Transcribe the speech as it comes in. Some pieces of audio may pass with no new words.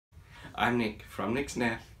I'm Nick from Nick's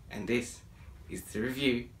Nerf, and this is the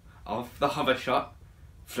review of the Hover Shot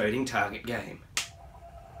floating target game.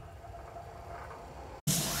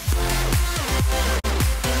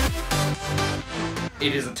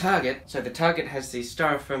 It is a target, so the target has these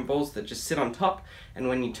styrofoam balls that just sit on top, and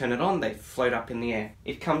when you turn it on, they float up in the air.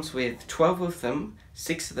 It comes with 12 of them,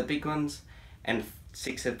 6 of the big ones, and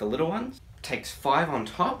 6 of the little ones. It takes 5 on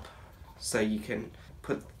top, so you can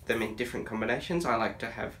put them in different combinations. I like to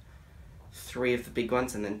have 3 of the big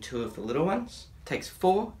ones and then 2 of the little ones. It takes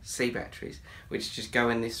 4 C batteries, which just go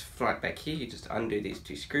in this flight back here. You just undo these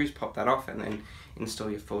 2 screws, pop that off, and then install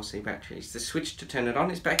your 4 C batteries. The switch to turn it on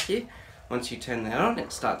is back here. Once you turn that on, it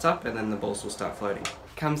starts up and then the balls will start floating.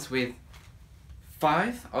 It comes with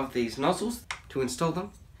 5 of these nozzles. To install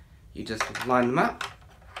them, you just line them up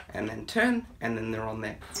and then turn, and then they're on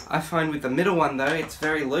there. I find with the middle one though, it's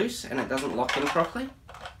very loose and it doesn't lock in properly.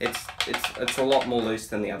 It's a lot more loose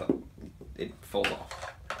than the other. It falls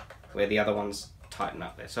off, where the other ones tighten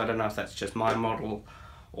up there. So I don't know if that's just my model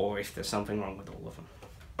or if there's something wrong with all of them.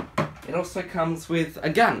 It also comes with a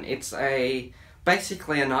gun. It's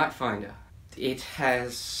basically a night finder. It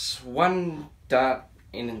has 1 dart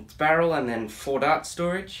in its barrel and then 4 dart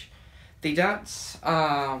storage. The darts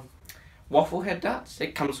are waffle head darts.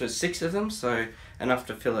 It comes with 6 of them, so enough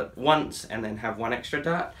to fill it once and then have 1 extra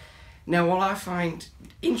dart. Now what I find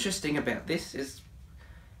interesting about this is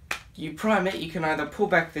you prime it, you can either pull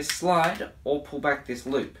back this slide or pull back this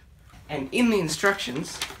loop. And in the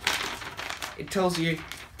instructions, it tells you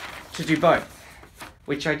to do both,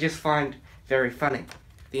 which I just find very funny.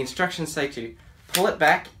 The instructions say to pull it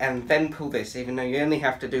back and then pull this, even though you only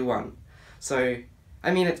have to do one. So,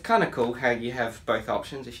 I mean, it's kind of cool how you have both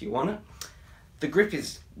options if you want it. The grip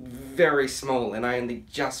is very small and I only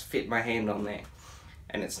just fit my hand on there.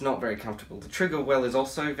 And it's not very comfortable. The trigger well is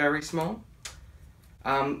also very small.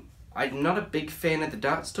 I'm not a big fan of the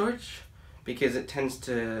dart storage because it tends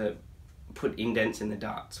to put indents in the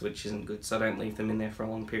darts, which isn't good, so I don't leave them in there for a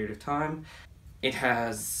long period of time. It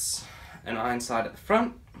has an iron sight at the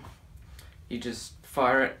front. You just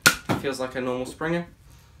fire it. It feels like a normal Springer.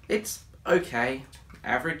 It's okay,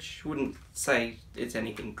 average. Wouldn't say it's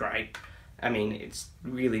anything great. I mean, it's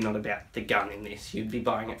really not about the gun in this. You'd be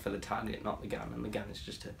buying it for the target, not the gun, and the gun is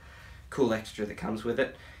just a cool extra that comes with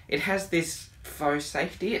it. It has this faux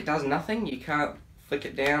safety. It does nothing. You can't flick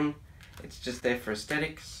it down. It's just there for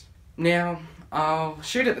aesthetics. Now, I'll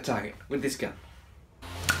shoot at the target with this gun.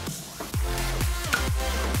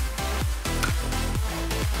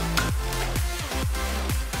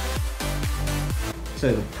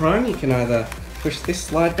 So the prime, you can either push this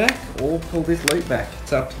slide back or pull this loop back.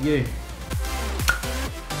 It's up to you.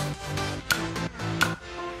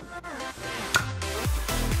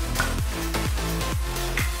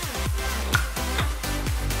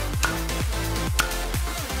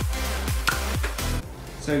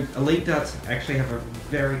 So elite darts actually have a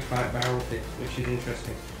very tight barrel fit, which is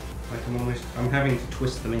interesting. Like I'm having to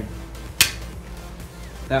twist them in.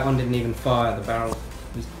 That one didn't even fire, the barrel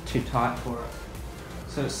was too tight for it.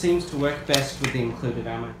 So it seems to work best with the included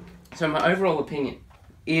ammo. So my overall opinion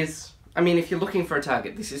is, I mean, if you're looking for a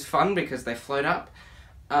target, this is fun because they float up.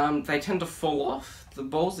 They tend to fall off, the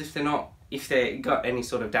balls, if they got any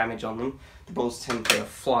sort of damage on them. The balls tend to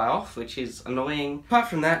fly off, which is annoying. Apart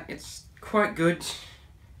from that, it's quite good.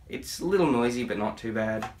 It's a little noisy, but not too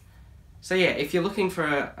bad. So yeah, if you're looking for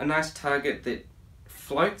a nice target that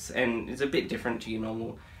floats and is a bit different to your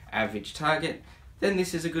normal average target, then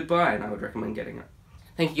this is a good buy and I would recommend getting it.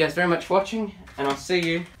 Thank you guys very much for watching, and I'll see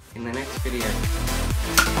you in the next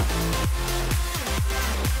video.